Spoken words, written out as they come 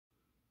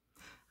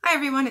Hi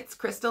everyone, it's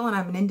Crystal and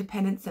I'm an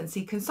independent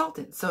Scentsy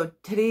consultant. So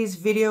today's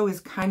video is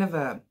kind of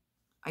a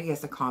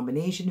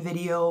combination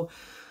video.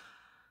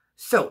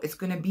 So it's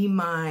going to be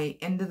my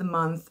end of the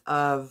month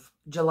of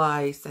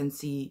July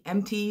Scentsy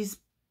Empties,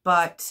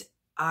 but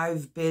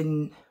I've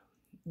been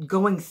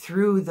going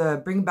through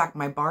the Bring Back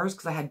My Bars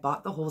because I had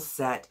bought the whole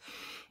set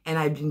and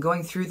I've been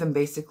going through them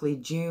basically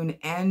June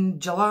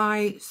and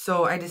July.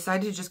 So I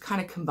decided to just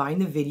kind of combine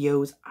the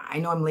videos. I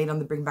know I'm late on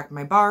the Bring Back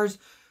My Bars.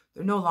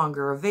 They're no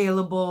longer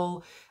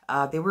available.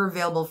 They were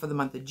available for the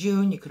month of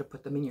June. You could have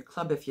put them in your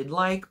club if you'd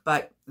like,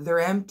 but they're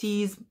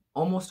empties,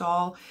 almost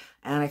all.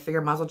 And I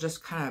figured I might as well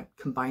just kind of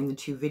combine the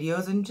two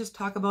videos and just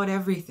talk about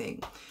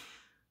everything.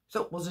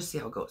 So we'll just see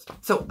how it goes.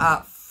 So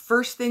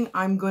first thing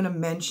I'm going to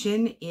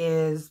mention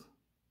is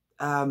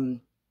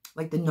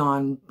like the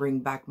non-Bring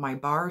Back My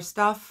Bar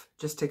stuff,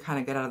 just to kind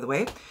of get out of the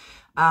way.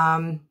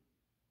 One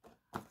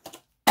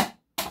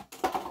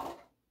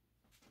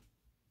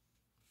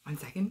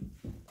second.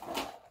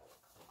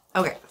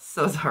 Okay,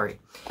 so sorry.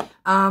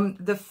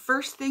 The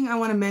first thing I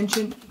want to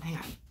mention, hang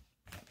on.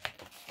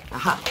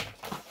 Aha.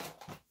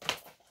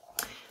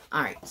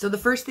 All right, so the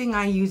first thing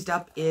I used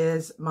up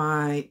is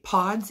my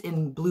pods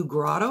in Blue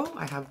Grotto.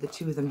 I have the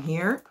two of them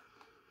here.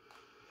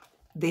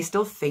 They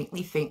still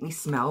faintly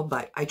smell,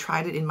 but I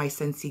tried it in my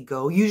Scentsy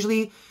Go.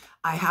 Usually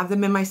I have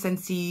them in my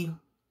Scentsy,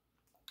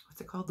 what's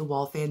it called? The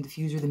wall fan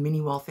diffuser, the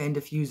mini wall fan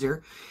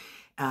diffuser.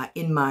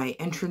 In my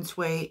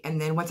entranceway, and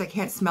then once I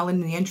can't smell it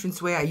in the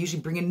entranceway, I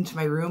usually bring it into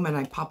my room and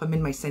I pop them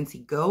in my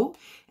Scentsy Go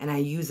and I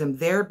use them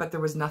there, but there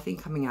was nothing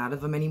coming out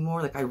of them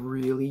anymore. Like I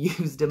really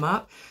used them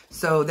up.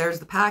 So there's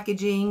the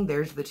packaging,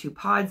 there's the two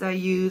pods I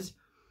used.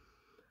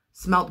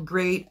 Smelled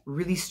great,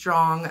 really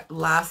strong,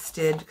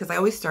 lasted, because I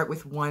always start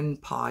with one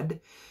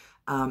pod,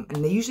 and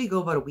they usually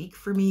go about a week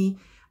for me.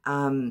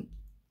 And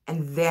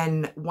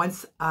then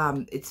once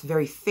it's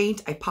very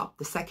faint, I pop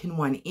the second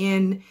one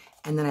in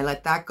and then I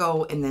let that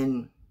go. And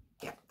then,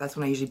 yeah, that's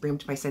when I usually bring them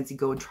to my Scentsy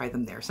Go and try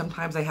them there.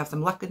 Sometimes I have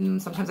some luck in them,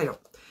 sometimes I don't.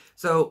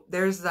 So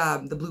there's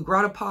the Blue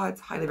Grotto pods.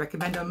 Highly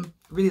recommend them.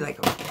 Really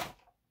like them.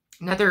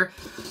 Another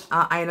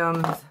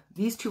items.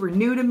 These two are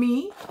new to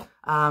me.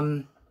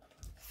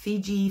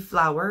 Fiji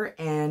Flower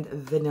and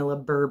Vanilla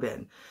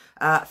Bourbon.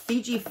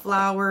 Fiji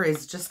Flower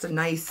is just a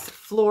nice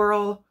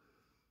floral.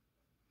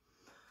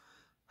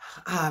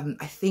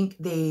 I think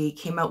they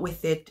came out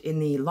with it in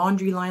the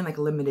laundry line, like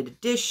a limited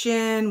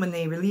edition when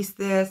they released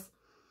this.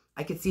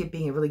 I could see it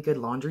being a really good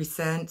laundry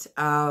scent.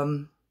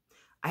 I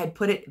had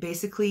put it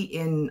basically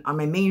on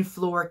my main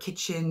floor,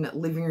 kitchen,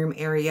 living room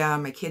area,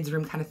 my kids'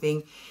 room kind of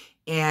thing.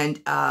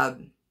 And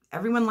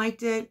everyone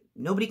liked it.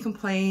 Nobody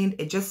complained.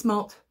 It just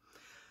smelled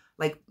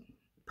like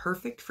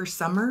perfect for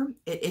summer.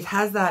 It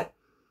has that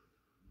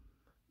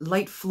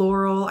light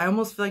floral. I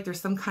almost feel like there's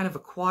some kind of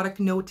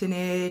aquatic note in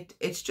it.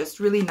 It's just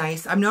really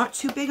nice. I'm not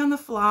too big on the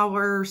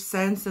flower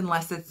scents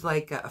unless it's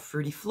like a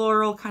fruity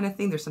floral kind of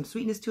thing. There's some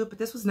sweetness to it, but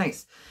this was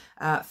nice.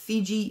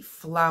 Fiji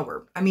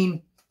Flower. I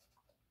mean,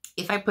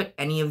 if I put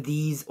any of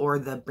these or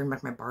the Bring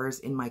Back My Bars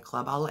in my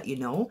club, I'll let you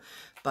know.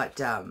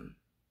 But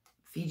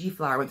Fiji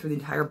Flower, went through the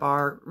entire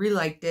bar. Really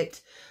liked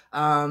it.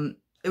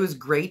 It was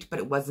great, but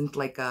it wasn't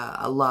like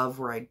a love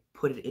where I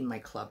put it in my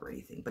club or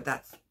anything. But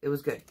it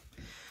was good.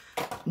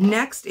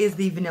 Next is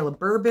the Vanilla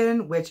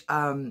Bourbon, which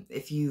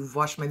if you've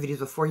watched my videos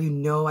before, you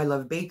know I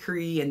love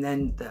bakery, and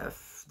then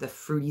the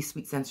fruity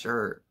sweet scents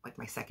are like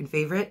my second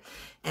favorite.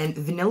 And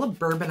Vanilla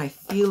Bourbon, I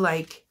feel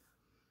like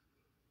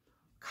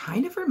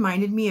kind of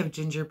reminded me of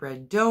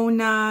gingerbread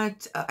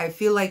donut. I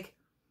feel like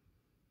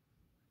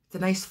it's a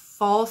nice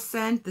fall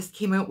scent. This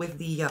came out with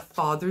the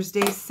Father's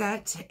Day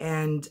set,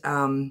 and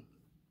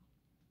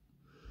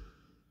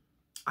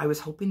I was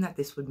hoping that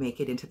this would make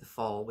it into the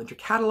fall winter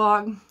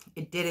catalog.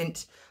 It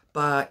didn't,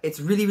 but it's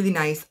really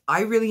nice.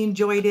 I really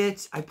enjoyed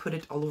it. I put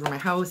it all over my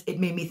house. It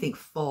made me think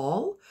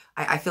fall.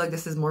 I feel like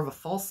this is more of a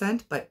fall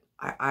scent, but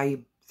I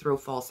throw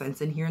fall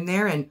scents in here and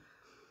there, and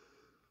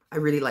I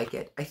really like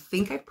it. I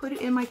think I put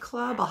it in my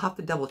club. I'll have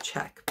to double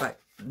check, but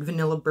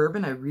Vanilla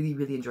Bourbon, I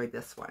really enjoyed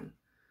this one.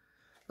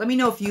 Let me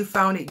know if you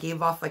found it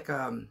gave off like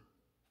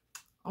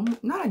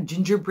not a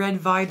gingerbread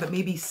vibe, but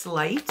maybe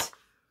slight.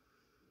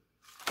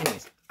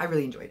 Anyways, I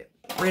really enjoyed it.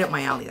 Right up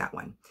my alley, that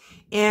one.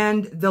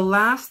 And the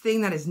last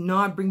thing that is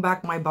not Bring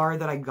Back My Bar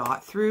that I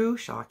got through,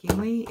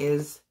 shockingly,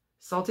 is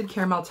Salted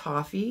Caramel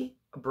Toffee,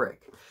 a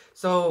brick.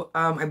 So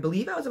I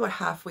believe I was about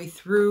halfway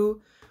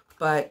through,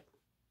 but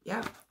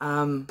yeah,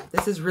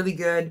 this is really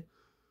good.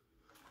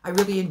 I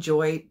really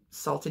enjoy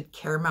salted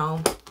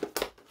caramel,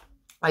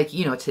 like,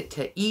 you know,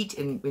 to eat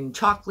in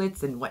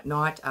chocolates and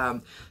whatnot.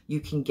 You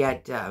can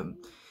get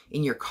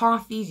in your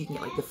coffees, you can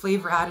get like the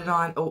flavor added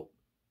on. Oh,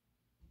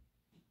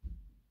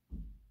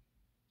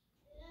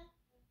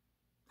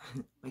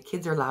 my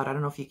kids are loud. I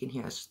don't know if you can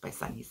hear. It's just my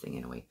son. He's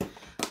singing away.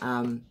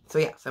 So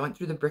yeah, so I went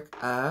through the brick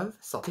of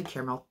Salted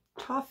Caramel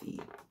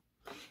Toffee.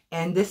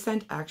 And this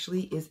scent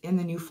actually is in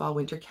the new fall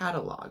winter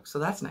catalog. So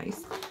that's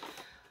nice.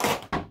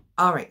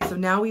 All right. So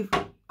now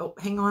oh,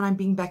 hang on. I'm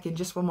being beckoned.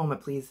 Just one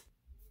moment, please.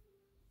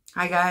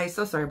 Hi, guys.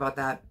 So sorry about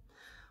that.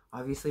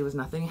 Obviously, it was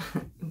nothing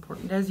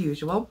important as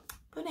usual.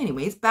 But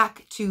anyways,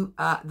 back to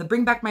the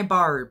Bring Back My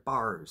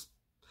Bars.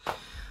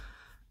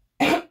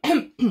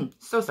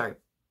 So sorry.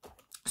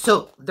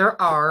 So there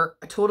are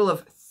a total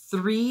of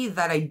 3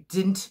 that I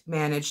didn't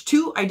manage.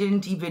 2 I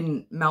didn't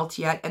even melt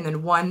yet. And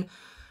then 1,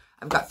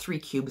 I've got 3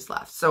 cubes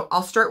left. So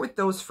I'll start with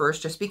those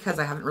first just because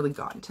I haven't really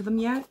gotten to them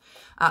yet.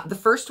 The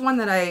first one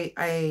that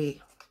I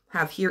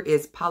have here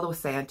is Palo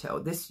Santo.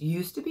 This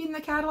used to be in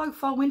the catalog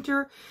fall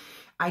winter.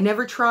 I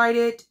never tried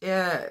it.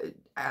 The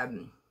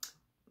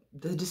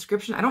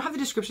description, I don't have the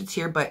descriptions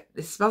here, but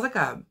it smells like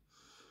a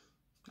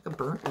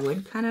burnt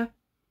wood kind of.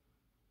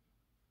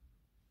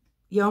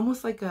 Yeah,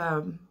 almost like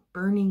a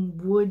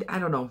burning wood. I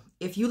don't know.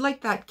 If you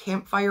like that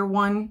campfire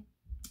one,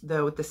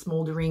 with the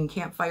smoldering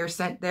campfire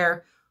scent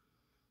there,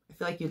 I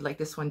feel like you'd like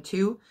this one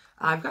too.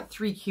 I've got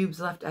 3 cubes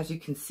left, as you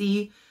can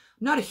see.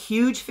 I'm not a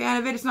huge fan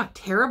of it. It's not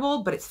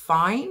terrible, but it's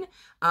fine.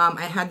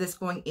 I had this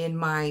going in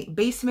my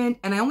basement,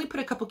 and I only put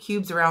a couple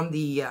cubes around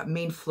the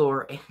main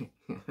floor.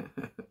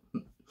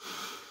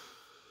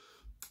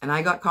 And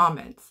I got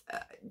comments.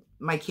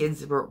 My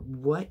kids were,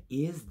 what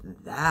is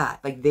that?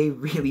 Like, they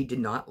really did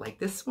not like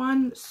this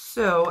one.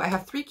 So I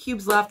have 3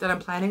 cubes left, and I'm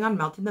planning on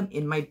melting them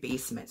in my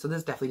basement. So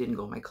this definitely didn't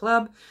go in my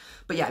club.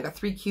 But yeah, I got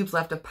 3 cubes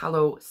left of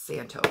Palo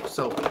Santo.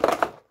 So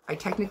I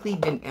technically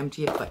didn't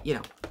empty it, but you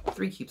know,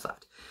 3 cubes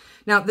left.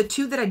 Now, the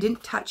 2 that I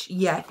didn't touch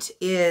yet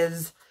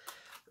is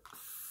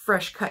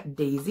Fresh Cut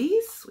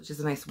Daisies, which is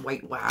a nice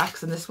white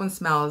wax. And this one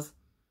smells,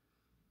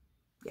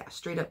 yeah,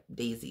 straight up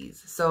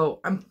daisies. So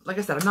like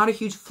I said, I'm not a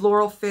huge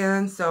floral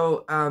fan.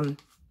 So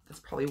that's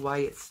probably why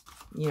it's,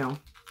 you know,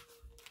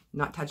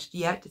 not touched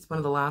yet. It's one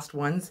of the last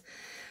ones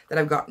that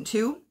I've gotten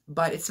to,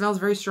 but it smells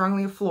very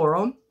strongly of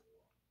floral.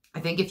 I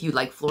think if you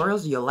like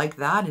florals, you'll like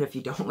that. And if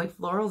you don't like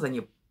florals, then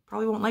you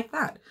probably won't like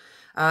that.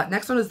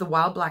 Next one is the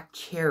Wild Black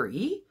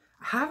Cherry.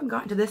 I haven't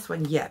gotten to this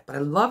one yet, but I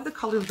love the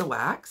color of the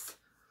wax.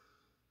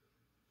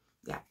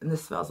 Yeah, and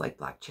this smells like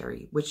black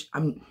cherry, which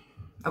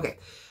okay.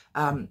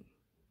 I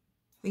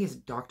think it's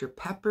Dr.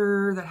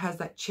 Pepper that has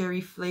that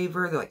cherry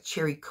flavor. They're like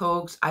cherry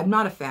Cokes. I'm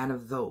not a fan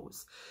of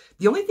those.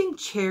 The only thing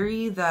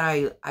cherry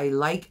that I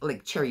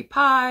like cherry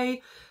pie,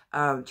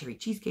 cherry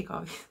cheesecake,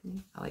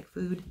 obviously. I like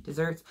food,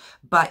 desserts.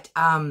 But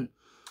I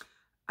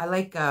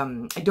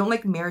don't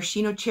like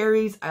maraschino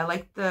cherries. I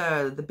like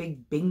the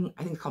big Bing,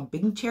 I think it's called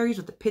Bing cherries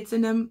with the pits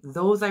in them.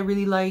 Those I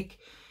really like.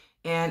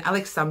 And I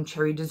like some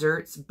cherry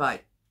desserts,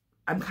 but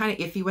I'm kind of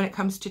iffy when it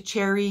comes to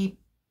cherry,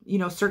 you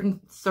know,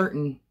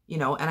 certain, you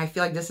know, and I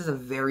feel like this is a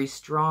very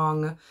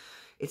strong,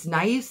 it's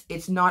nice.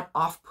 It's not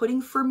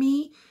off-putting for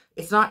me.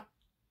 It's not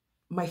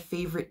my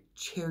favorite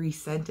cherry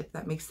scent, if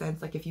that makes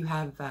sense. Like if you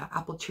have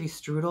apple cherry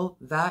strudel,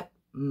 that,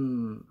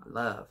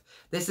 love.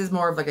 This is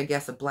more of like, I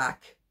guess, a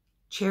black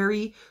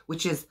cherry,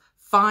 which is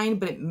fine,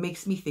 but it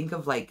makes me think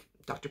of like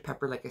Dr.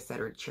 Pepper, like I said,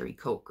 or cherry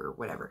Coke or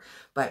whatever.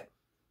 But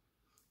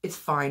it's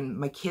fine.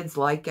 My kids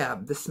like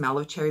the smell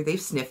of cherry.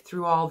 They've sniffed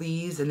through all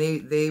these, and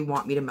they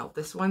want me to melt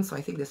this one. So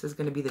I think this is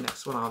going to be the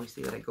next one,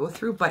 obviously, that I go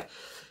through. But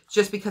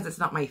just because it's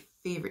not my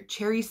favorite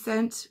cherry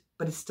scent,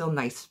 but it's still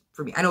nice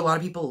for me. I know a lot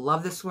of people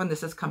love this one. This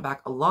has come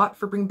back a lot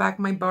for Bring Back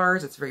My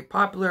Bars. It's very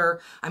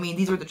popular. I mean,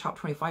 these are the top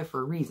 25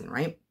 for a reason,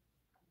 right?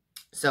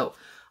 So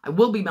I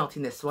will be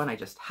melting this one. I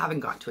just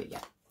haven't got to it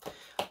yet.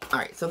 All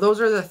right. So those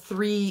are the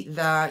 3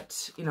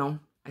 that, you know,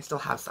 I still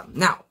have some.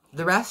 Now,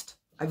 the rest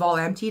I've all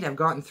emptied. I've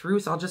gotten through.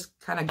 So I'll just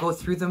kind of go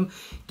through them,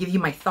 give you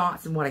my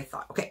thoughts and what I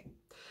thought. Okay.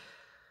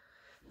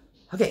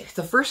 Okay.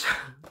 So first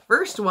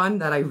one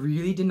that I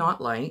really did not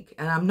like,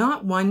 and I'm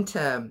not one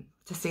to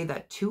say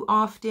that too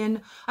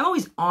often. I'm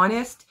always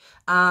honest.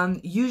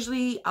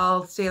 Usually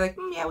I'll say like,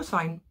 yeah, it was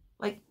fine.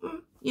 Like,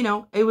 you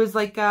know, it was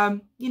like,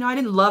 you know, I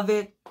didn't love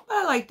it, but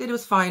I liked it. It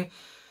was fine.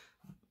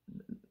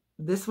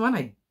 This one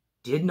I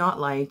did not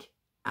like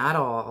at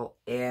all.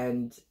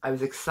 And I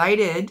was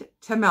excited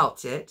to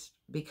melt it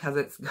because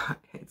it's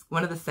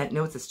one of the scent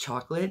notes is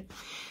chocolate.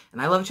 And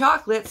I love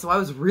chocolate. So I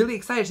was really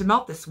excited to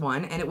melt this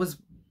one. And it was,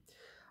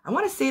 I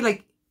want to say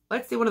like,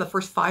 let's say one of the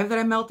first 5 that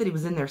I melted, it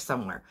was in there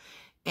somewhere.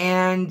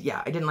 And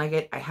yeah, I didn't like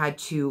it. I had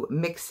to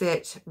mix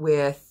it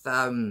with,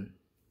 I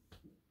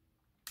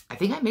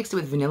think I mixed it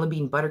with vanilla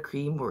bean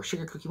buttercream or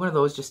sugar cookie, one of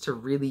those, just to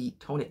really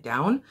tone it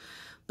down.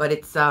 But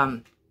it's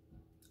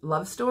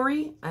Love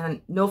Story,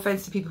 and no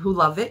offense to people who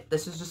love it.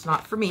 This is just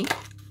not for me.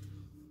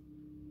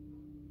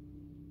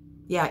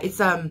 Yeah,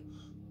 it's, I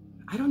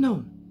don't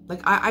know.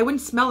 Like, I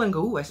wouldn't smell and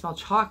go, ooh, I smell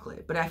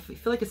chocolate. But I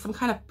feel like it's some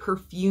kind of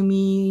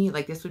perfumey,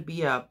 like this would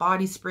be a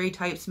body spray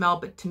type smell.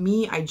 But to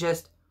me,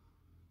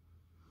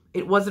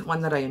 it wasn't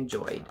one that I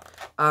enjoyed.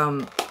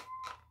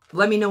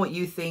 Let me know what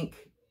you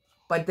think.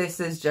 But this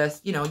is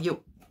just, you know, you're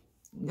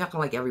not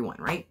gonna like everyone,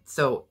 right?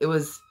 So it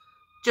was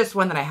just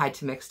one that I had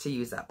to mix to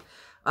use up.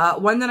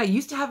 One that I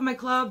used to have in my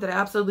club that I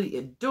absolutely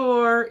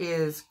adore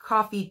is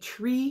Coffee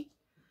Tree.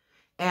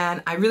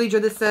 And I really enjoy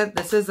this scent.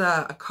 This is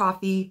a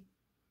coffee.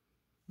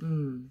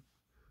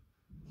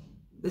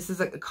 This is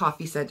like a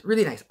coffee scent.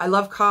 Really nice. I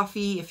love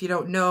coffee. If you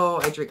don't know,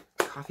 I drink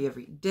coffee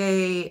every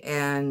day.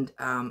 And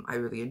I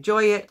really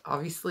enjoy it,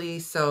 obviously.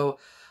 So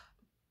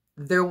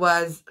there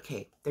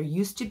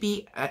used to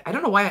be, I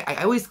don't know why,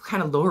 I always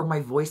kind of lower my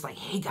voice like,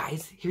 hey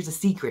guys, here's a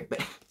secret.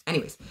 But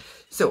anyways,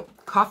 so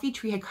Coffee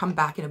Tree had come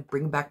back and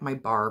bring back my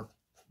bar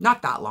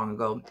not that long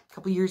ago, a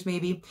couple years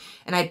maybe.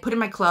 And I had put in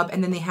my club,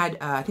 and then they had,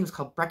 I think it was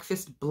called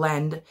Breakfast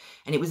Blend,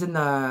 and it was in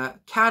the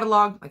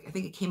catalog. Like, I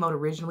think it came out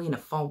originally in a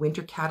fall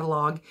winter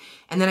catalog.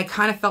 And then I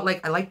kind of felt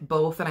like I liked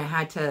both, and I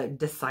had to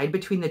decide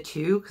between the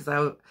two, because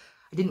I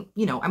didn't,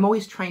 you know, I'm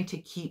always trying to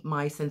keep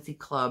my Scentsy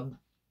club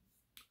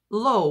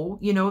low,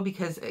 you know,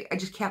 because I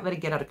just can't let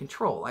it get out of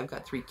control. I've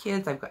got 3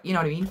 kids. I've got, you know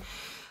what I mean?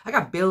 I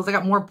got bills. I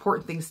got more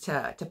important things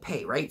to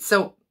pay, right?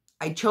 So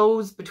I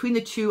chose between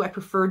the two. I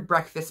preferred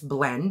Breakfast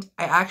Blend.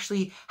 I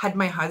actually had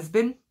my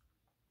husband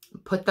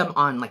put them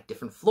on like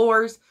different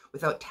floors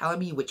without telling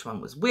me which one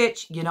was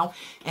which, you know,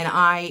 and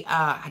I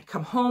had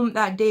come home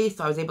that day,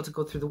 so I was able to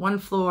go through the one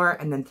floor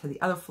and then to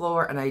the other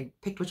floor, and I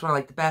picked which one I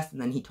liked the best,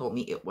 and then he told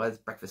me it was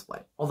Breakfast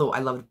Blend, although I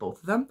loved both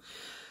of them.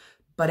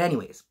 But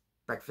anyways,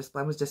 Breakfast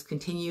Blend was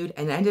discontinued,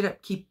 and I ended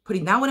up keep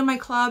putting that one in my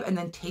club and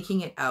then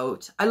taking it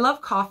out. I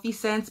love coffee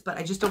scents, but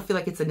I just don't feel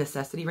like it's a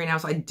necessity right now,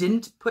 so I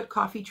didn't put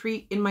Coffee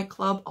Tree in my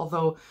club,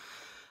 although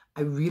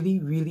I really,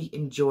 really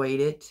enjoyed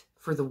it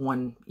for the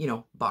one, you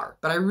know, bar.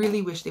 But I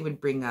really wish they would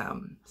bring a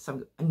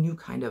new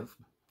kind of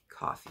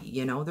coffee,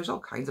 you know. There's all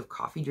kinds of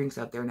coffee drinks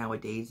out there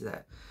nowadays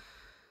that,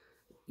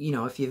 you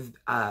know, if you've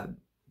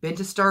been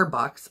to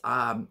Starbucks,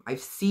 I've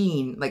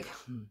seen, like,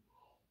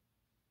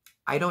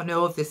 I don't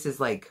know if this is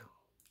like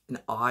an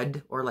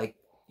odd or like,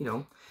 you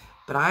know,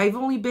 but I've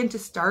only been to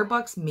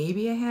Starbucks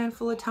maybe a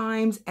handful of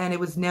times, and it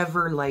was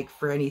never like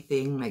for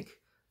anything like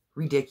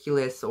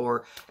ridiculous,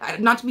 or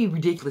not to be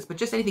ridiculous, but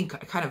just anything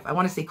kind of, I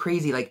want to say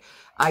crazy. Like,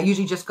 I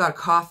usually just got a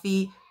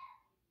coffee.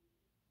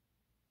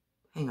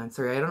 Hang on,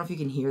 sorry, I don't know if you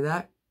can hear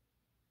that.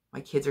 My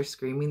kids are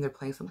screaming. They're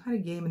playing some kind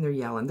of game and they're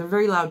yelling. They're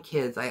very loud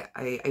kids.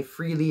 I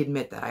freely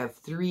admit that. I have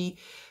 3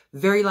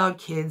 very loud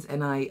kids,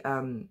 and I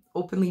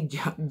openly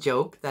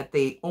joke that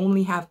they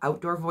only have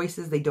outdoor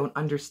voices. They don't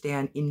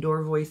understand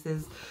indoor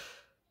voices.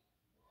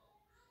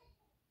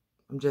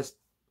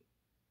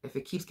 If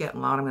it keeps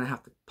getting loud, I'm going to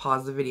have to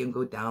pause the video and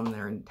go down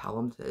there and tell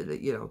them to,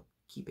 you know,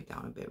 keep it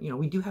down a bit. You know,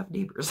 we do have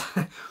neighbors.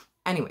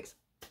 Anyways.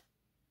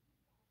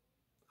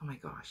 Oh my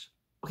gosh.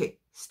 Okay,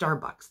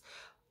 Starbucks.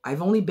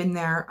 I've only been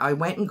there. I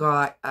went and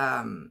got,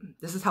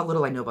 this is how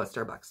little I know about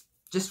Starbucks.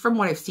 Just from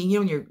what I've seen,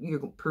 you know, when you're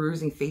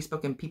perusing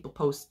Facebook and people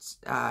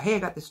post, hey, I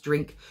got this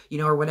drink, you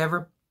know, or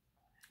whatever.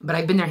 But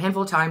I've been there a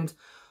handful of times.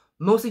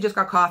 Mostly just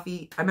got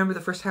coffee. I remember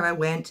the first time I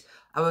went,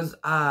 I was,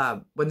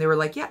 when they were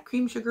like, yeah,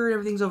 cream sugar and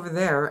everything's over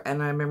there.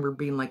 And I remember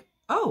being like,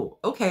 oh,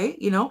 okay,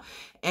 you know.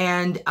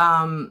 And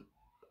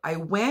I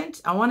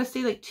went, I want to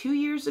say like 2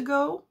 years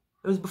ago.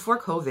 It was before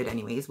COVID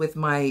anyways, with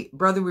my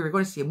brother. We were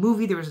going to see a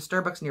movie. There was a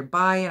Starbucks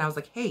nearby, and I was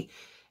like, hey,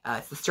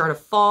 it's the start of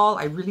fall.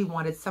 I really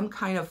wanted some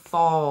kind of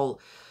fall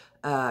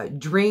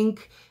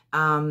drink.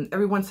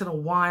 Every once in a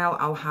while,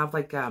 I'll have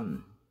like,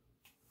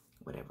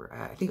 whatever.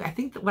 I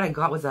think that what I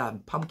got was a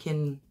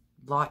pumpkin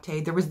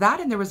latte. There was that,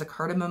 and there was a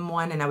cardamom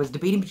one, and I was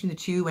debating between the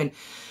two, and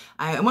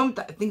I went with,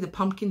 I think, the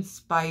pumpkin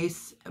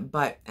spice.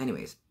 But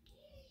anyways,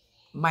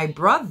 my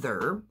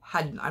brother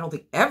had, I don't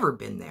think, ever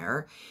been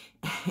there.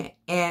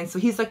 And so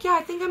he's like, yeah,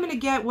 I think I'm going to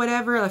get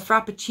whatever, a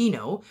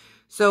Frappuccino.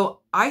 So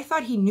I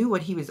thought he knew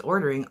what he was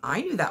ordering.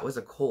 I knew that was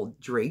a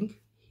cold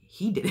drink.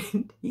 He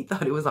didn't. He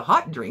thought it was a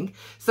hot drink.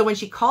 So when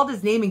she called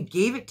his name and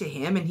gave it to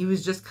him, and he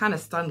was just kind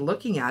of stunned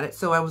looking at it.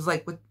 So I was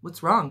like,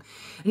 what's wrong?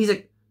 And he's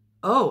like,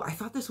 oh, I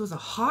thought this was a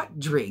hot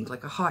drink,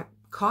 like a hot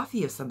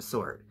coffee of some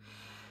sort.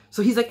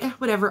 So he's like,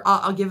 whatever,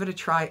 I'll give it a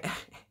try.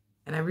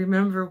 And I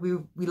remember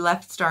we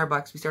left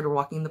Starbucks. We started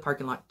walking in the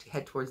parking lot to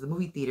head towards the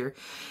movie theater.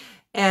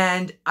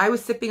 And I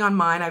was sipping on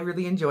mine. I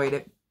really enjoyed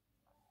it.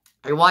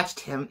 I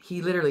watched him.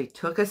 He literally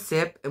took a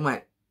sip and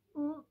went,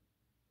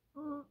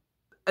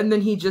 and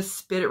then he just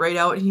spit it right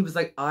out. And he was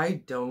like,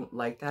 I don't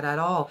like that at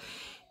all.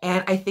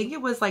 And I think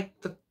it was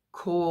like the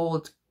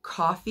cold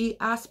coffee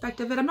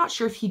aspect of it. I'm not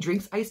sure if he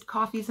drinks iced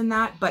coffees and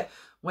that, but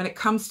when it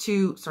comes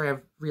to, sorry,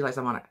 I've realized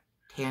I'm on a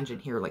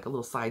tangent here, like a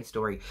little side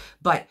story.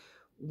 But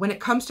when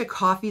it comes to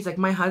coffees, like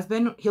my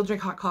husband, he'll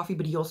drink hot coffee,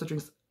 but he also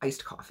drinks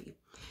iced coffee.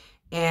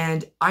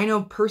 And I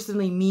know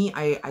personally me,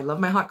 I love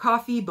my hot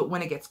coffee, but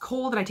when it gets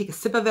cold and I take a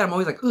sip of it, I'm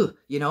always like, ugh,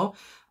 you know?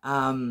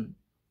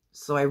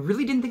 So I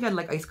really didn't think I'd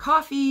like iced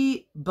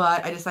coffee,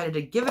 but I decided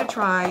to give it a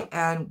try.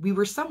 And we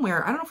were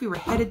somewhere, I don't know if we were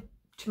headed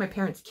to my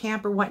parents'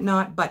 camp or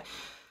whatnot, but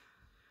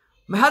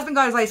my husband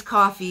got his iced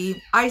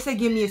coffee. I said,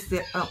 give me a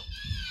sip. Oh,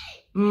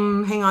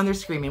 hang on, they're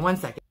screaming. 1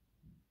 second.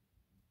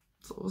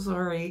 So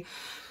sorry.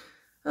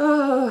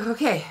 Oh,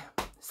 okay.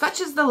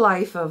 Such is the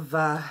life of,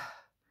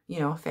 you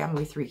know,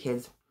 family with 3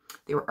 kids.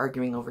 They were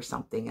arguing over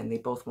something, and they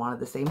both wanted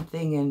the same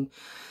thing, and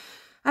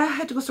I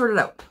had to go sort it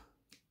out.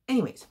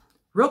 Anyways,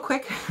 real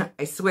quick,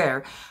 I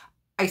swear,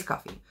 iced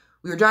coffee.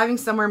 We were driving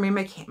somewhere,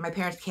 maybe my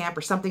parents' camp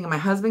or something, and my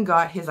husband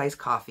got his iced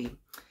coffee.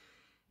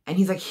 And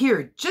he's like,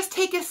 here, just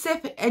take a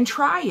sip and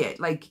try it.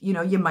 Like, you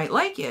know, you might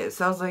like it.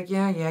 So I was like,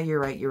 yeah, you're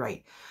right, you're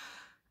right.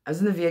 I was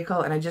in the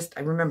vehicle, and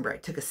I remember I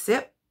took a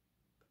sip,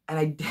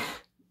 and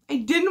I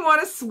didn't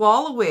want to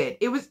swallow it.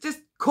 It was just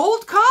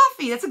cold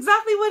coffee. That's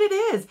exactly what it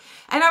is.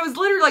 And I was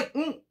literally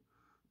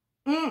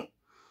like,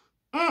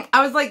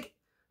 I was like,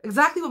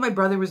 exactly what my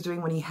brother was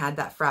doing when he had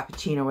that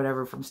Frappuccino or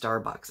whatever from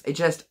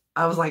Starbucks.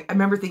 I was like, I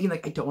remember thinking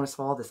like, I don't want to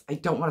swallow this. I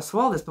don't want to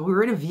swallow this. But we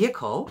were in a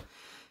vehicle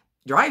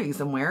driving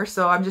somewhere.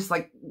 So I'm just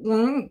like,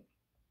 and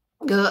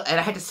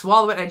I had to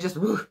swallow it. And I just,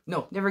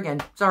 no, never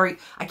again. Sorry.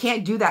 I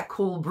can't do that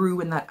cold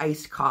brew and that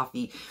iced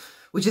coffee,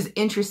 which is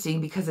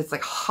interesting because it's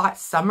like hot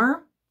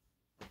summer.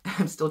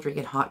 I'm still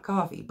drinking hot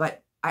coffee,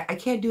 but I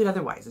can't do it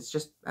otherwise. It's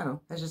just, I don't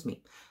know. That's just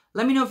me.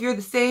 Let me know if you're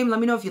the same. Let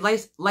me know if you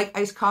like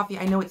iced coffee.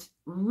 I know it's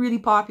really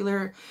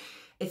popular.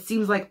 It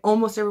seems like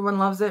almost everyone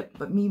loves it,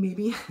 but me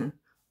maybe.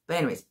 But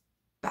anyways,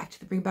 back to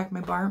the Bring Back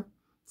My Bar.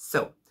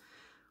 So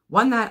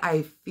one that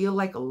I feel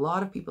like a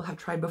lot of people have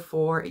tried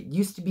before. It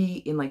used to be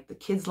in like the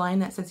kids line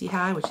that Scentsy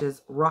had, which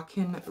is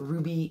Rockin'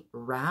 Ruby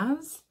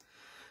Raz,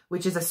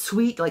 which is a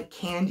sweet like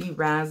candy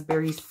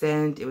raspberry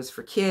scent. It was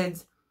for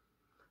kids.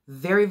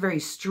 Very, very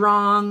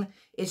strong.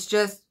 It's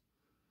just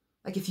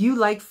like if you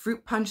like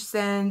fruit punch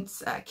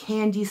scents,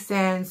 candy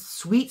scents,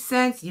 sweet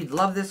scents, you'd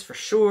love this for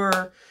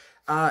sure.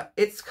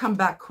 It's come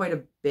back quite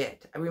a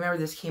bit. I remember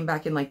this came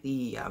back in like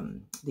the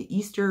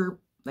Easter,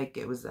 like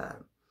it was a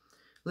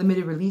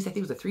limited release. I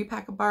think it was a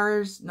 3-pack of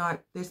bars,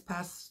 not this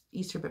past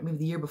Easter, but maybe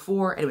the year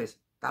before. Anyways,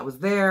 that was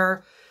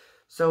there.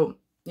 So,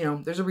 you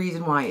know, there's a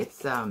reason why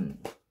it's in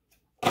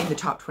the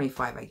top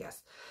 25, I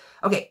guess.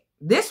 Okay.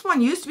 This one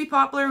used to be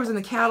popular. It was in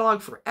the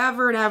catalog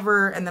forever and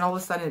ever. And then all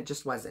of a sudden it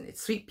just wasn't.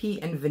 It's Sweet Pea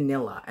and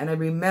Vanilla. And I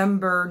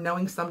remember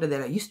knowing somebody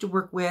that I used to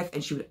work with,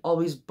 and she would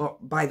always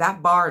buy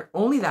that bar,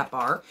 only that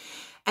bar.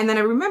 And then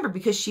I remember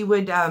because she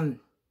would, at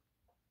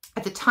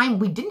the time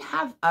we didn't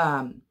have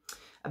a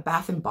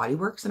Bath and Body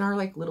Works in our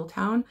like little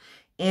town.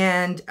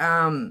 And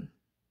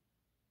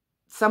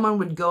someone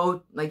would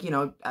go like, you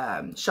know,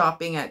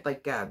 shopping at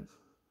like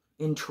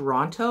in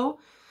Toronto.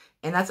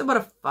 And that's about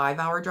a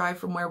 5-hour drive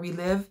from where we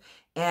live.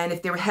 And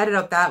if they were headed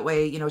out that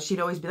way, you know,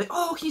 she'd always be like,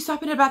 oh, can you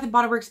stop in at Bath &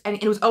 Body Works? And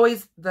it was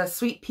always the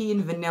Sweet Pea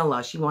and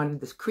Vanilla. She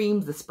wanted the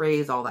creams, the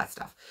sprays, all that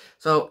stuff.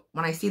 So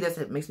when I see this,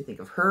 it makes me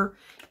think of her.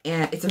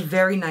 And it's a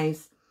very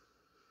nice,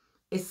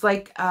 it's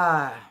like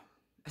a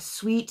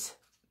sweet,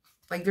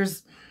 like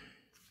there's,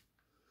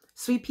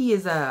 Sweet Pea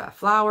is a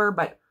flower,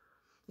 but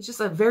it's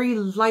just a very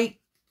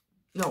light,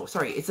 no,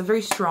 sorry, it's a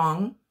very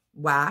strong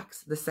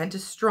wax. The scent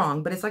is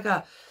strong, but it's like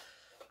a,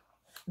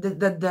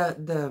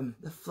 the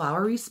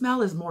flowery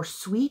smell is more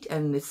sweet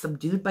and it's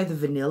subdued by the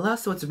vanilla.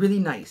 So it's really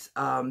nice.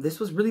 This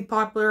was really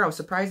popular. I was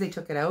surprised they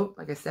took it out.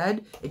 Like I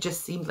said, it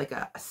just seemed like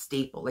a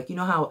staple. Like, you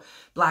know how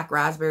black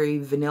raspberry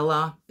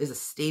vanilla is a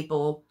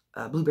staple,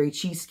 blueberry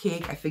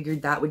cheesecake. I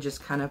figured that would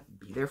just kind of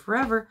be there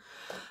forever.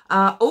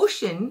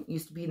 Ocean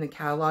used to be in the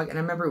catalog, and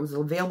I remember it was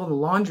available in the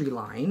laundry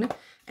line.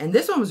 And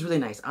this one was really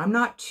nice. I'm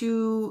not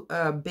too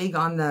big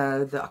on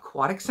the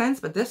aquatic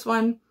scents, but this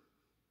one,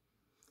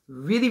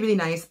 really, really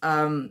nice.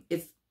 I've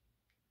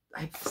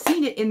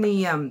seen it in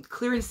the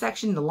clearance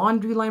section in the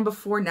laundry line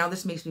before. Now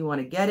this makes me want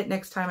to get it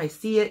next time I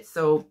see it.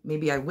 So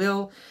maybe I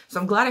will. So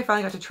I'm glad I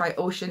finally got to try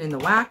Ocean in the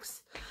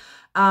wax.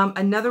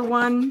 Another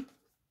one,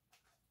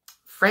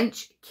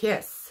 French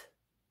Kiss.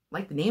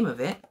 Like the name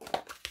of it.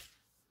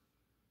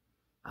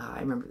 I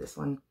remember this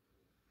one.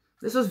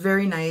 This was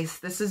very nice.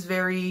 This is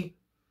very,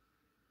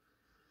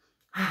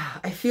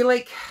 I feel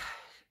like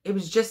it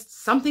was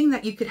just something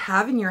that you could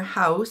have in your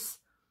house.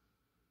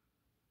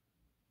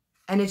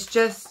 And it's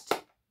just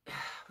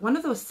one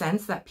of those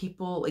scents that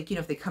people, like, you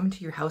know, if they come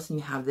to your house and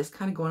you have this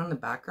kind of going on in the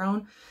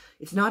background,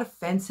 it's not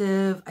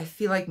offensive. I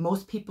feel like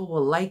most people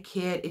will like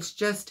it. It's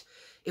just,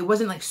 it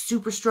wasn't like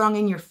super strong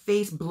in your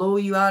face, blow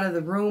you out of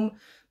the room,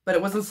 but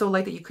it wasn't so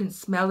light that you couldn't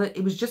smell it.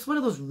 It was just one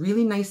of those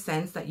really nice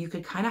scents that you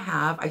could kind of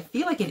have, I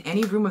feel like, in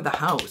any room of the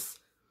house.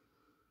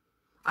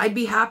 I'd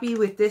be happy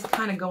with this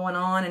kind of going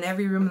on in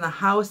every room in the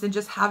house and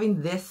just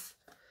having this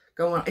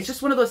going on. It's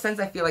just one of those scents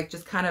I feel like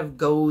just kind of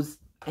goes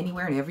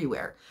anywhere and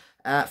everywhere.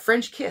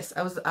 French Kiss.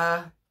 I was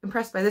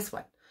impressed by this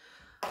one.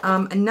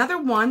 Another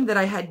one that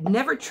I had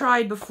never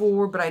tried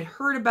before, but I'd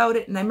heard about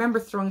it, and I remember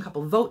throwing a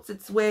couple votes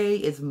its way,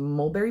 is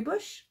Mulberry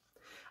Bush.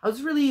 I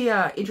was really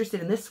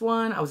interested in this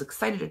one. I was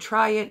excited to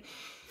try it,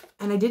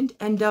 and I didn't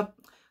end up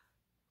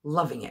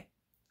loving it.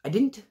 I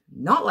didn't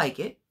not like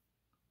it,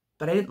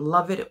 but I didn't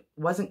love it. It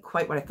wasn't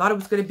quite what I thought it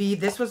was going to be.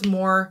 This was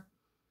more,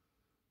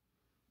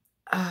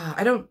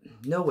 I don't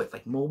know what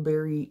like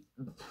mulberry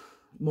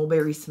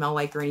smell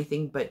like or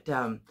anything, but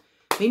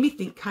made me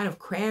think kind of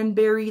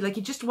cranberry. Like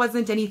it just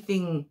wasn't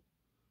anything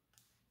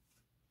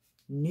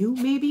new,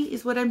 maybe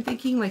is what I'm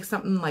thinking. Like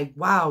something like,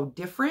 wow,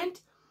 different.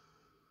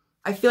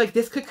 I feel like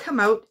this could come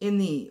out in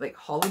the like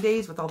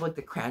holidays with all like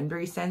the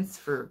cranberry scents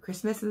for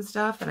Christmas and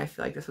stuff. And I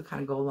feel like this would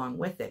kind of go along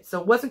with it. So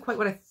it wasn't quite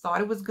what I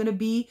thought it was going to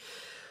be,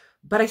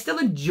 but I still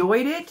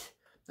enjoyed it.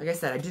 Like I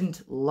said, I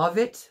didn't love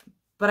it,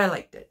 but I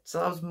liked it. So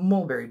that was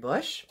Mulberry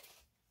Bush.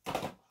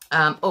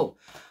 Oh,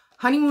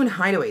 Honeymoon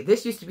Hideaway.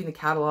 This used to be in the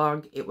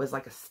catalog. It was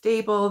like a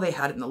staple. They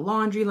had it in the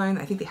laundry line.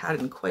 I think they had it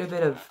in quite a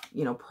bit of,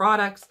 you know,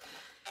 products.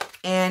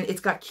 And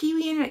it's got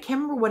kiwi in it. I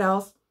can't remember what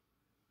else.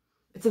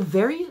 It's a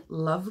very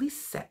lovely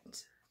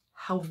scent.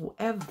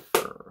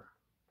 However,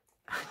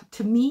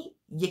 to me,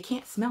 you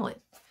can't smell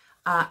it.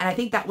 And I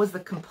think that was the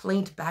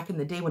complaint back in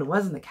the day when it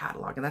was in the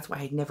catalog. And that's why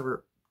I'd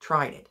never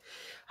tried it.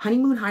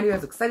 Honeymoon Hideaway, I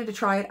was excited to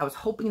try it. I was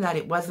hoping that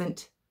it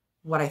wasn't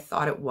what I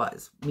thought it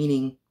was,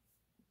 meaning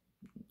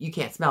you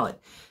can't smell it.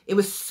 It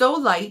was so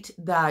light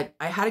that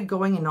I had it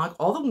going and knock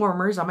all the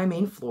warmers on my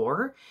main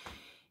floor.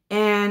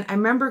 And I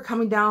remember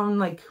coming down,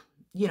 like,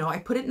 you know, I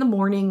put it in the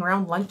morning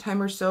around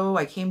lunchtime or so.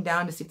 I came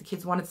down to see if the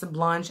kids wanted some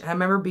lunch. And I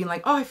remember being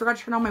like, oh, I forgot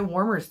to turn on my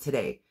warmers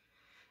today.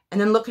 And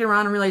then looking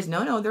around and realized,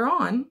 no, they're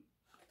on.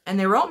 And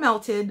they were all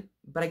melted,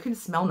 but I couldn't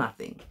smell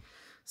nothing.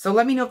 So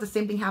let me know if the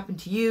same thing happened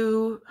to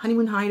you.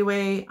 Honeymoon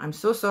Hideaway, I'm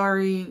so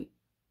sorry.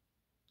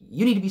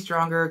 You need to be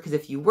stronger, because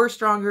if you were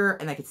stronger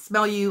and I could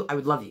smell you, I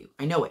would love you.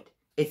 I know it.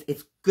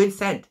 It's good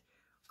scent.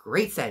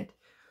 Great scent.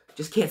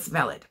 Just can't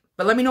smell it.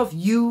 But let me know if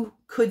you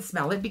could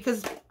smell it,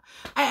 because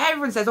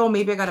everyone says, oh,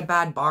 maybe I got a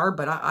bad bar,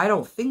 but I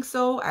don't think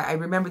so. I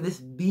remember this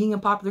being a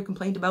popular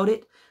complaint about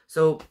it.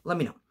 So let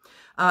me know.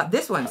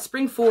 This one,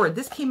 Spring Forward.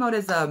 This came out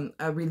as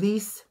a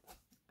release.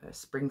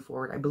 Spring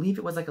Forward. I believe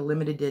it was like a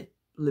limited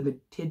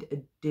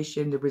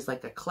edition. There was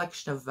like a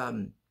collection of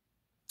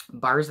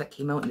bars that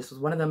came out, and this was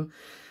one of them.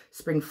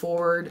 Spring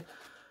Forward.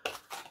 I'm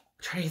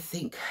trying to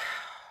think.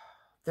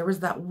 There was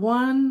that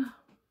one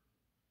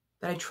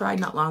that I tried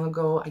not long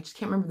ago. I just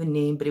can't remember the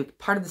name, but it was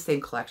part of the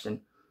same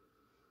collection.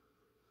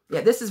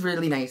 Yeah, this is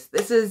really nice.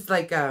 This is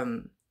like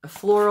a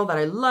floral that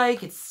I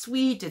like. It's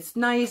sweet. It's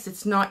nice.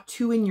 It's not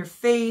too in your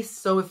face.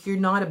 So if you're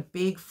not a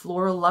big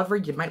floral lover,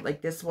 you might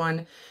like this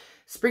one.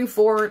 Spring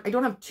Forward. I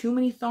don't have too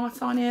many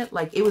thoughts on it.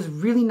 Like, it was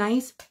really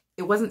nice.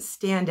 It wasn't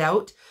stand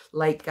out.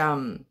 Like,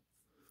 oh,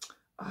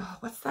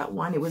 what's that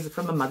one? It was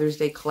from a Mother's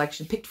Day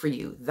collection, Picked for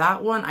You.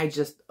 That one,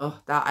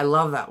 I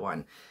love that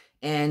one.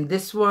 And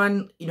this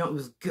one, you know, it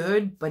was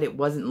good, but it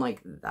wasn't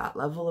like that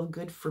level of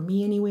good for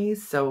me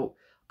anyways. So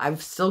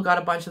I've still got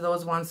a bunch of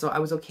those ones. So I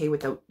was okay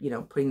without, you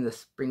know, putting the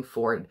Spring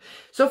Forward.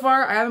 So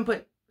far, I haven't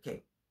put,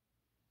 okay,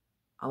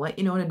 I'll let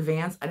you know in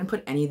advance. I didn't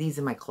put any of these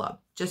in my club,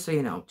 just so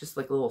you know, just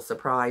like a little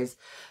surprise.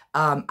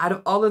 Out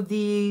of all of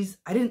these,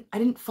 I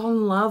didn't fall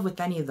in love with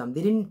any of them.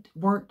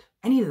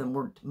 Any of them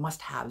weren't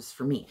must-haves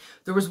for me.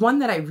 There was one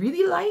that I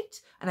really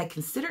liked and I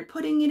considered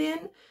putting it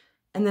in,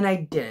 and then I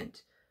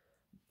didn't.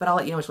 But I'll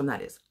let you know which one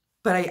that is.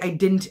 But I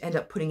didn't end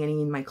up putting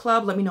any in my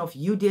club. Let me know if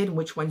you did and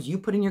which ones you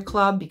put in your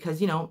club, because,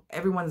 you know,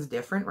 everyone's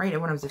different, right?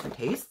 Everyone has different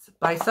tastes.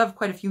 But I still have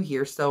quite a few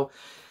here, so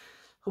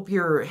hope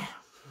you're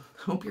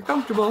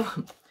comfortable.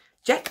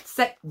 Jet,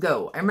 Set,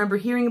 Go. I remember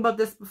hearing about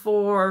this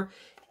before,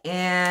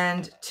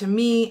 and to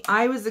me,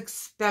 I was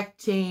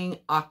expecting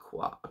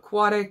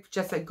aquatic.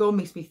 Jet, Set, Go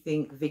makes me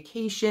think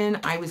vacation.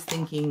 I was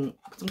thinking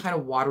some kind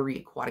of watery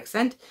aquatic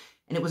scent,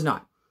 and it was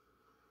not.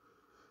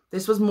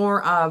 This was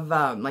more of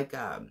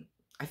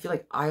I feel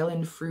like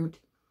island fruit.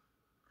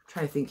 I'm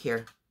trying to think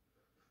here.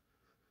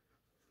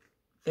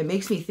 It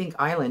makes me think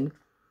island.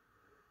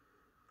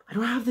 I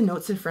don't have the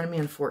notes in front of me,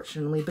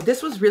 unfortunately, but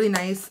this was really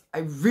nice. I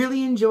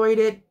really enjoyed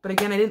it, but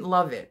again, I didn't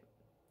love it.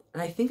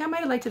 And I think I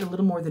might have liked it a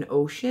little more than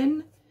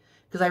ocean,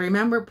 because I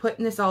remember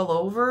putting this all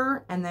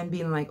over and then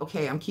being like,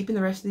 okay, I'm keeping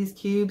the rest of these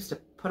cubes to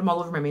put them all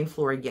over my main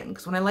floor again.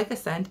 Because when I like a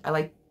scent, I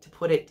like to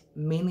put it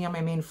mainly on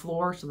my main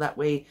floor, so that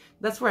way,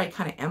 that's where I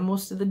kind of am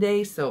most of the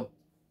day. So,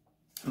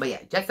 but yeah,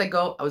 Jet, Set,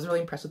 Go. I was really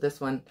impressed with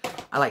this one.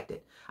 I liked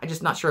it. I'm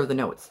just not sure of the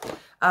notes.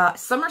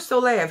 Summer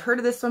Soleil. I've heard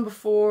of this one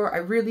before. I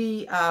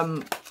really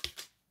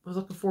was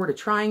looking forward to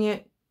trying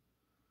it.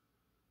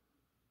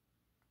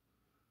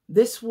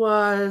 This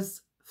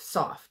was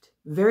soft.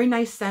 Very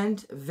nice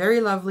scent.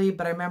 Very lovely,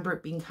 but I remember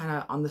it being kind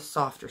of on the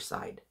softer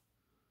side.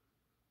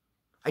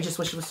 I just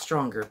wish it was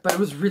stronger, but it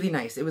was really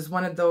nice. It was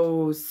one of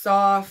those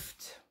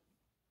soft,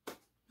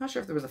 not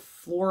sure if there was a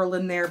floral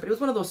in there, but it was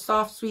one of those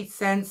soft, sweet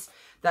scents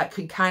that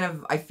could kind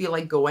of, I feel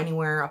like, go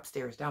anywhere,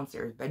 upstairs,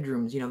 downstairs,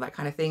 bedrooms, you know, that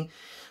kind of thing.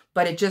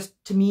 But it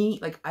just, to me,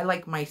 like, I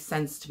like my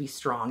scents to be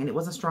strong, and it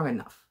wasn't strong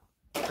enough.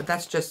 But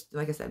that's just,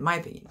 like I said, my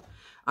opinion.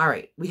 All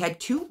right. We had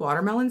 2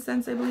 watermelon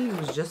scents, I believe. It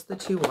was just the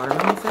 2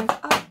 watermelon scents.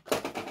 Oh,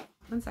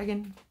 1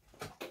 second.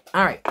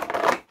 All right.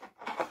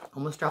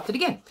 Almost dropped it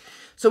again.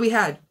 So we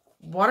had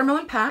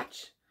watermelon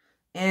patch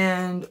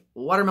and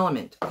watermelon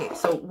mint. Okay,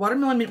 so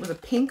watermelon mint was a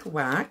pink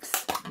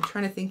wax. I'm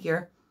trying to think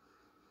here.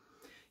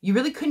 You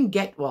really couldn't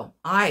get, well,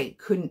 I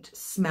couldn't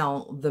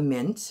smell the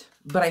mint,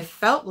 but I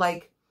felt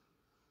like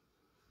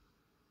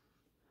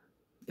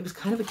it was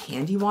kind of a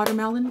candy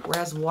watermelon,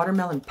 whereas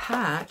watermelon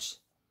patch,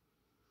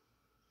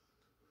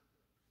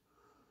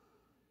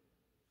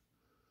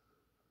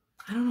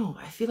 I don't know.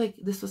 I feel like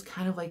this was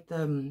kind of like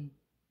the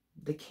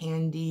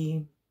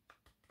candy,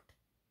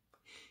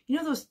 you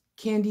know, those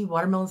candy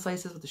watermelon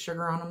slices with the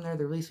sugar on them there?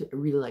 They're really sweet. I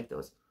really like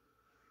those.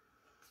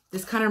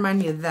 This kind of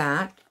reminded me of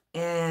that.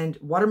 And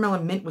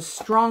watermelon mint was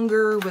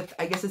stronger with,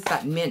 I guess it's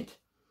that mint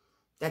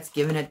that's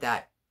giving it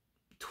that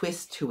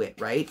twist to it,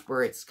 right?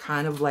 Where it's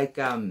kind of like,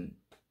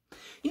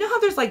 you know how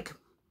there's like,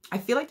 I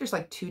feel like there's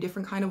like 2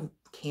 different kind of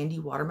candy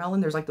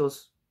watermelon. There's like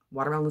those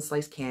watermelon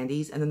slice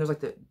candies. And then there's like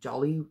the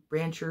Jolly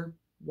Rancher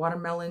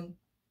watermelon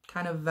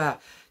kind of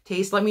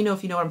taste. Let me know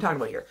if you know what I'm talking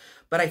about here.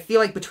 But I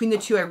feel like between the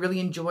two, I really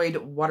enjoyed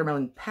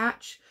Watermelon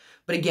Patch.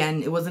 But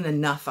again, it wasn't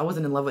enough. I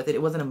wasn't in love with it.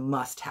 It wasn't a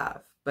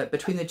must-have. But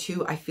between the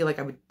two, I feel like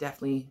I would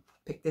definitely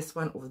pick this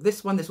one over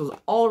this one. This was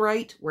all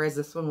right, whereas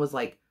this one was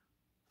like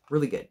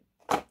really good.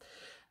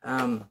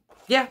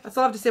 Yeah, that's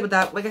all I have to say about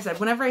that. Like I said,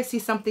 whenever I see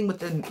something with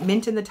the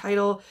mint in the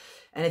title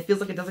and it feels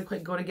like it doesn't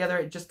quite go together,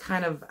 it just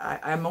kind of,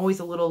 I'm always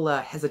a little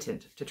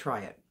hesitant to try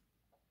it.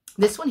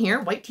 This one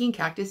here, White Tea and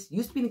Cactus,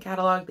 used to be in the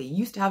catalog. They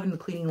used to have it in the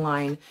cleaning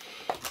line.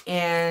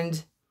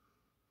 And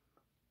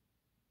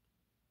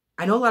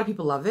I know a lot of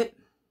people love it.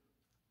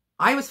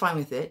 I was fine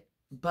with it,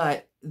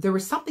 but there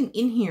was something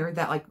in here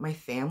that like my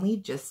family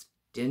just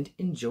didn't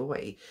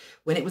enjoy.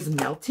 When it was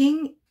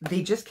melting,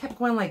 they just kept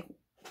going like,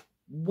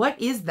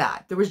 what is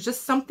that? There was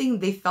just something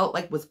they felt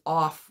like was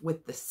off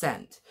with the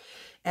scent.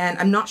 And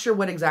I'm not sure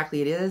what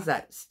exactly it is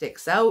that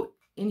sticks out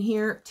in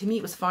here. To me,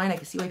 it was fine. I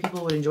could see why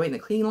people would enjoy it in the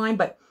cleaning line,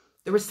 but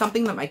there was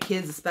something that my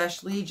kids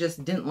especially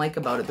just didn't like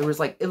about it. There was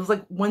like, it was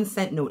like one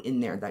scent note in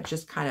there that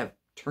just kind of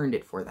turned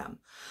it for them.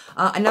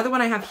 Another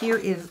one I have here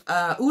is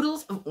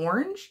Oodles of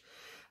Orange.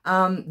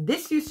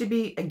 This used to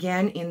be,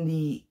 again, in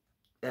the,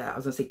 I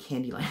was going to say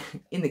candy line,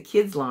 in the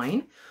kids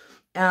line.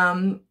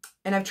 And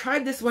I've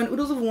tried this one,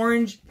 Oodles of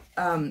Orange.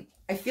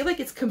 I feel like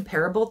it's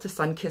comparable to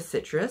Sunkissed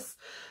Citrus.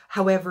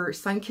 However,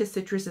 Sunkissed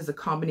Citrus is a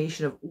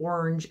combination of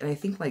orange and I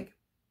think like,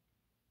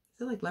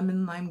 is it like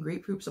lemon, lime,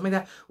 grapefruit, something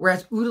like that?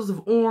 Whereas Oodles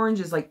of Orange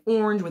is like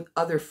orange with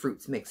other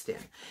fruits mixed in.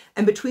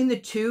 And between the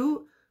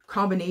two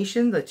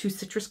combination, the two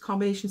citrus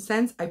combination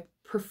scents, I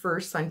prefer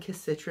Sunkissed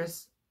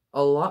Citrus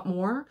a lot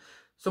more.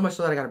 So much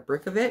so that I got a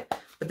brick of it.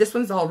 But this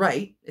one's all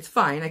right. It's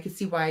fine. I could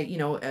see why, you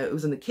know, it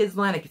was in the kids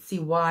line. I could see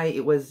why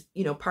it was,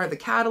 you know, part of the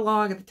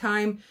catalog at the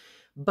time.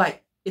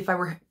 But if I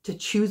were to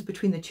choose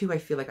between the two, I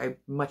feel like I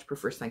much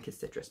prefer Sunkissed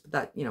Citrus. But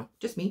that, you know,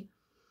 just me.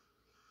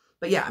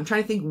 But yeah, I'm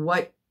trying to think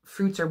what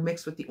fruits are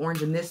mixed with the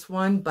orange in this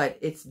one. But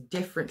it's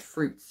different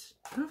fruits.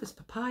 I don't know if it's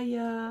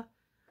papaya,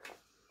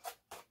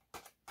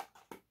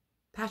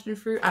 passion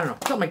fruit. I don't know.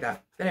 Something like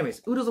that. But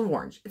anyways, Oodles of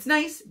Orange. It's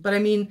nice. But I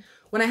mean,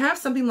 when I have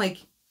something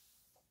like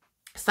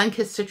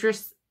Sunkissed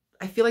Citrus,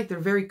 I feel like they're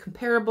very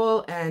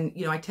comparable, and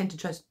you know, I tend to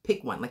just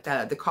pick one like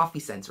the coffee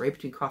scents, right,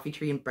 between Coffee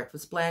Tree and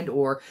Breakfast Blend,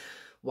 or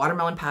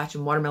Watermelon Patch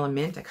and Watermelon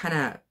Mint. I kind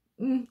of,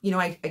 you know,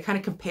 I kind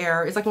of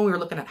compare. It's like when we were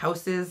looking at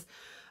houses.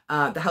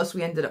 The house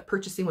we ended up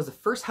purchasing was the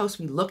first house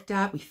we looked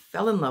at. We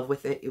fell in love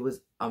with it. It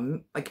was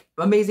like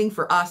amazing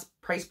for us,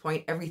 price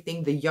point,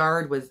 everything. The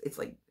yard was,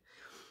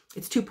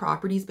 it's two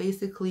properties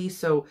basically,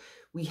 so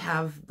we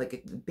have like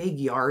a big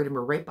yard and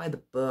we're right by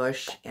the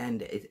bush,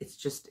 and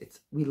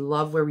we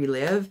love where we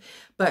live.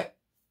 But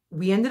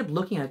we ended up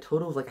looking at a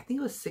total of like, I think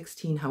it was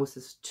 16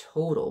 houses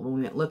total when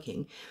we went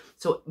looking.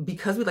 So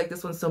because we like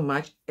this one so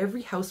much,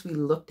 every house we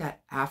looked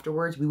at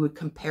afterwards, we would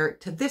compare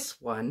it to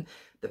this one,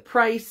 the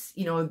price,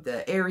 you know,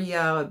 the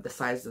area, the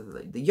size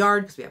of the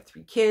yard, because we have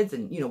 3 kids,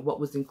 and you know,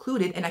 what was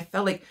included. And I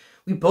felt like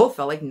we both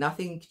felt like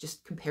nothing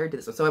just compared to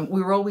this one. So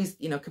we were always,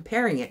 you know,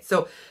 comparing it.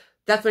 So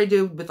that's what I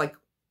do with like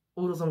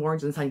Oodles of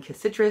Orange and Sunkissed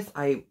Citrus.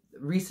 I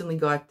recently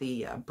got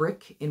the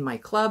brick in my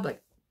club.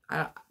 Like,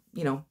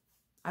 you know,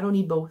 I don't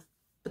need both,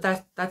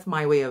 but that's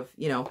my way of,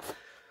 you know,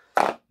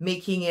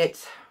 making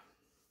it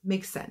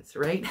make sense,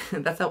 right?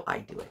 That's how I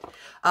do it.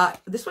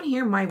 This one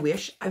here, My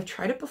Wish, I've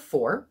tried it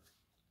before.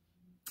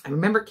 I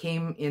remember it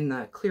came in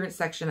the clearance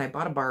section. I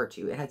bought a bar or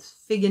two. It had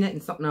fig in it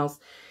and something else,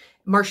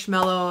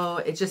 marshmallow.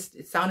 It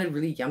sounded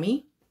really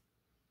yummy,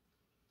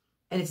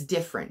 and it's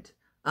different.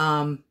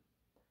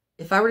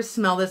 If I were to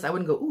smell this, I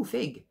wouldn't go, ooh,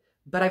 fig.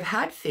 But I've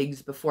had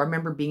figs before. I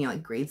remember being in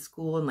like grade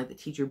school and like the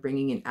teacher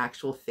bringing in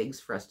actual figs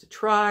for us to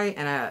try.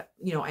 And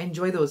you know, I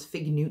enjoy those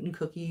Fig Newton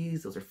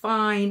cookies. Those are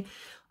fine.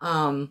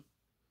 But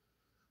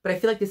I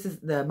feel like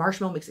the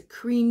marshmallow makes it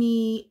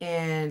creamy.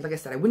 And like I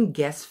said, I wouldn't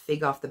guess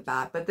fig off the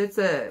bat, but that's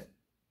I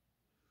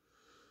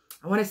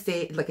want to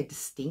say like a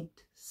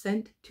distinct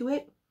scent to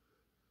it.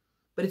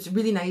 But it's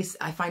really nice.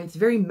 I find it's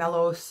very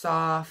mellow,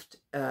 soft,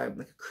 like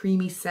a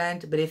creamy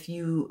scent. But if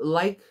you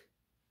like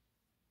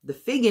the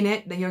fig in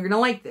it, then you're going to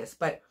like this.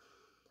 But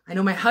I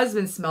know my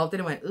husband smelled it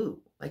and went, ooh,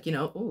 like, you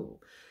know, ooh.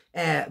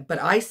 But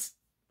I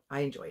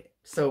enjoyed it.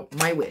 So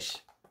My Wish,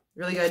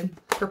 really good.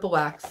 Purple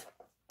wax.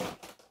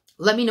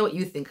 Let me know what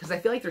you think, because I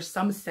feel like there's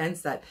some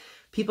scents that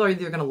people are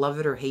either going to love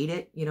it or hate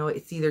it. You know,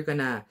 it's either going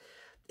to,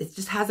 it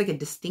just has like a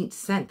distinct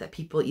scent that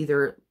people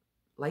either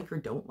like or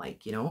don't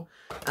like, you know.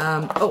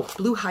 Oh,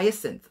 Blue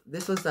Hyacinth.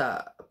 This was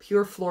a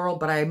pure floral,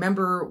 but I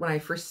remember when I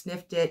first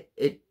sniffed it,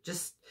 it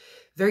just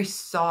very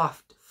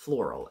soft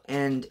floral.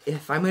 And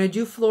if I'm going to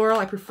do floral,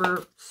 I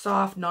prefer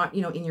soft, not,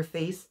 you know, in your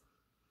face.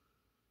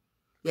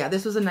 Yeah,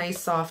 this was a nice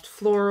soft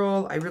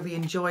floral. I really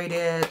enjoyed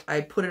it.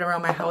 I put it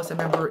around my house. I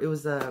remember it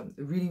was a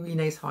really, really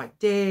nice hot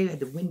day. I had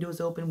the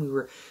windows open. We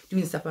were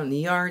doing stuff out in the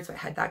yard, so I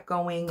had that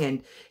going, and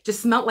it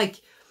just smelled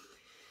like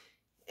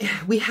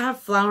we have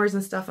flowers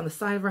and stuff on the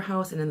side of our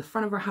house and in the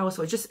front of our house.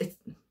 So it's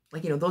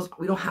like, you know, those,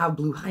 we don't have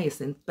blue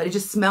hyacinth, but it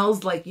just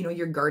smells like, you know,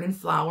 your garden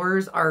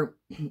flowers are,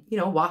 you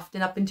know,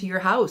 wafting up into your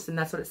house, and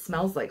that's what it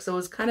smells like. So it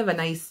was kind of a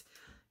nice,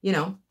 you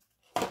know,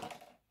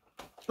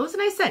 it was a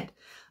nice scent.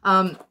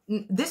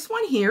 This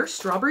one here,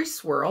 Strawberry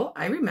Swirl,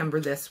 I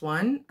remember this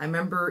one. I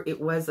remember it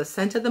was a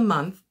scent of the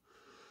month.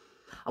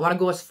 I want to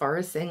go as far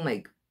as saying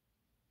like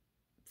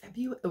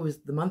February. It was,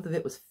 the month of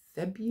it was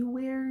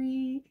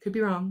February. Could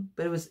be wrong,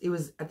 but it was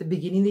at the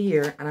beginning of the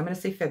year, and I'm going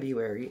to say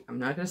February. I'm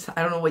not going to say,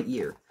 I don't know what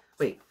year.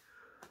 Wait.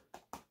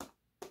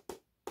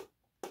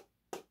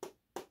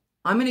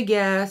 I'm going to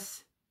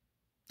guess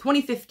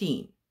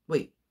 2015.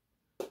 Wait.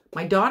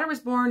 My daughter was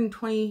born in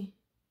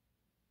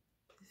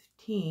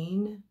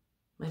 2015.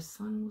 My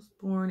son was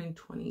born in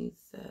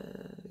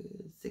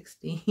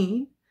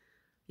 2016.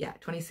 Yeah,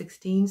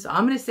 2016. So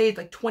I'm going to say it's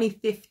like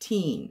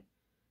 2015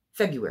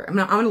 February. I'm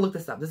going to look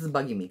this up. This is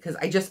bugging me because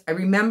I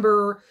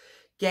remember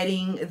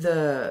getting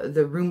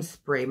the room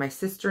spray. My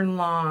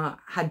sister-in-law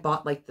had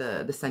bought like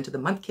the scent of the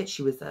month kit.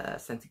 She was a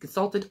Scentsy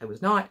consultant. I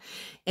was not.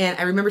 And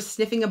I remember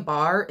sniffing a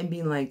bar and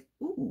being like,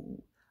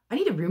 ooh, I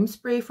need a room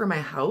spray for my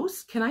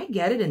house. Can I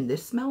get it in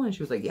this smell? And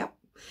she was like, yep.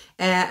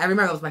 And I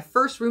remember that was my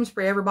first room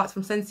spray I ever bought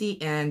from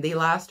Scentsy, and they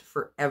last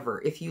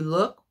forever. If you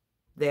look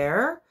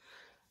there,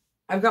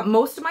 I've got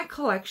most of my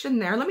collection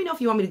there. Let me know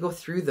if you want me to go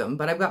through them,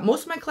 but I've got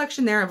most of my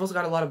collection there. I've also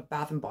got a lot of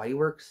Bath & Body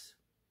Works,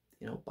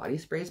 you know, body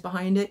sprays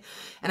behind it.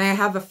 And I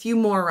have a few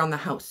more around the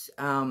house.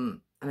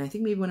 And I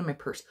think maybe one in my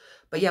purse.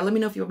 But yeah, let me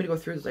know if you want me to go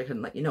through this. I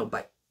can let you know.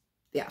 But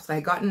yeah, so I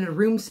had gotten a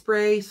room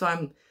spray.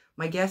 So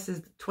my guess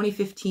is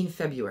 2015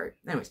 February.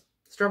 Anyways,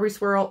 Strawberry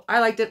Swirl. I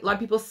liked it. A lot of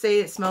people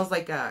say it smells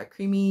like a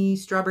creamy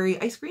strawberry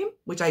ice cream,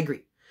 which I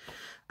agree.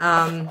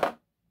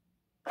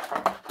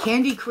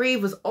 Candy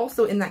Crave was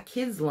also in that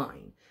kids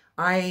line.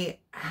 I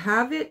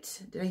have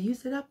it. Did I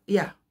use it up?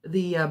 Yeah.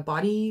 The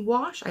body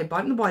wash. I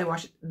bought it in the body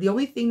wash. The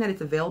only thing that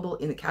it's available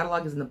in the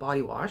catalog is in the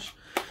body wash,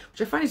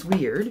 which I find is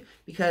weird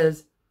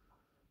because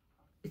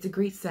it's a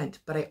great scent,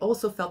 but I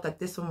also felt that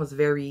this one was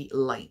very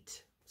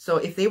light. So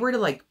if they were to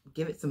like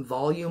give it some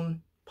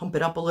volume, pump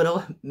it up a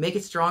little, make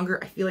it stronger,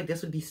 I feel like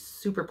this would be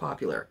super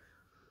popular.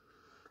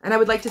 And I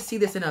would like to see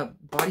this in a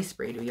body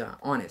spray, to be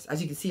honest.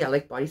 As you can see, I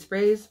like body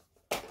sprays.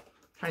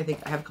 Trying to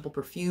think, I have a couple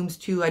perfumes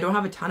too. I don't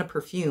have a ton of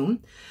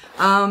perfume.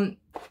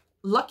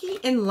 Lucky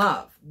in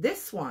Love.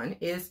 This one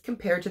is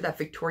compared to that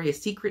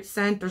Victoria's Secret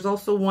scent. There's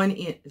also one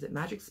in, is it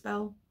Magic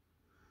Spell?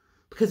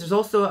 Because there's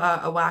also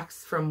a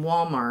wax from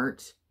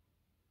Walmart.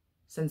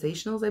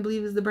 Sensationals, I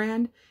believe is the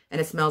brand.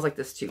 And it smells like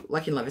this too.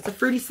 Lucky in Love. It's a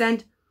fruity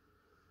scent.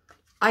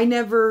 I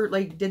never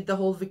like did the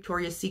whole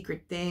Victoria's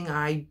Secret thing.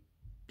 I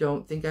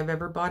don't think I've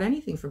ever bought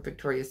anything from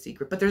Victoria's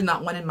Secret, but there's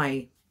not one in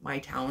my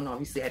town.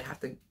 Obviously, I'd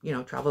have to, you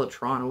know, travel to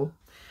Toronto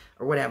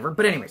or whatever.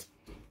 But anyways,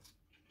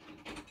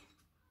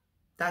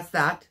 that's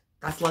that.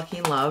 That's Lucky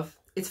in Love.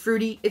 It's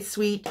fruity. It's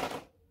sweet.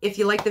 If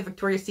you like the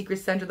Victoria's Secret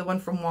scent or the one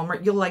from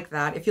Walmart, you'll like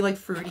that. If you like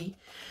fruity.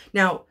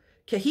 Now,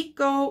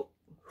 Kahiko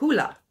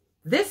Hula.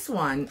 This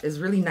one is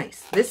really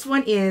nice. This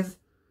one is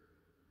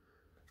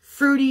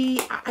fruity.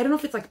 I don't know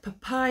if it's like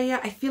papaya.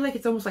 I feel like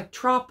it's almost like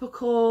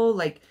tropical,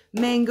 like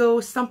mango,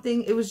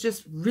 something. It was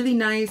just really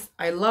nice.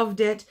 I loved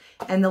it.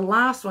 And the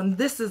last one,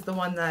 this is the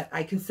one that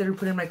I consider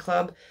putting in my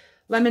club.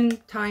 Lemon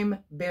Thyme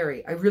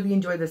Berry. I really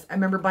enjoyed this. I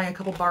remember buying a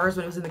couple bars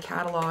when it was in the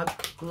catalog.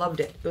 Loved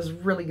it. It was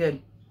really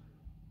good.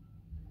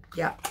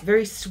 Yeah,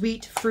 very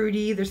sweet,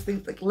 fruity. There's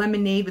things like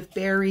lemonade with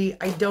berry.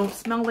 I don't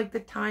smell like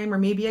the thyme, or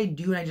maybe I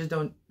do and I just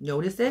don't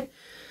notice it.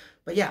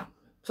 But yeah.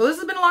 So this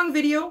has been a long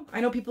video. I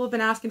know people have been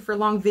asking for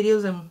long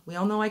videos, and we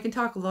all know I can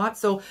talk a lot.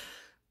 So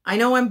I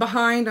know I'm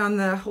behind on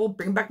the whole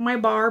bring back my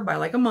bar by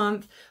like a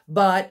month,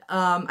 but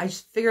I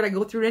just figured I'd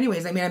go through it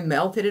anyways. I mean, I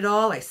melted it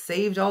all. I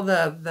saved all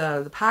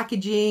the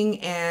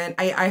packaging, and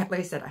I like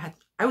I said, I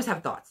always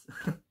have thoughts.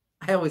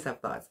 I always have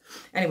thoughts.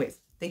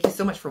 Anyways, thank you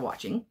so much for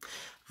watching.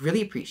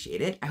 Really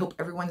appreciate it. I hope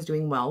everyone's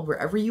doing well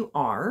wherever you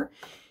are,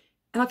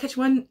 and I'll catch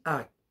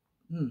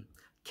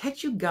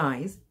you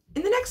guys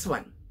in the next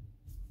one.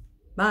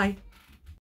 Bye.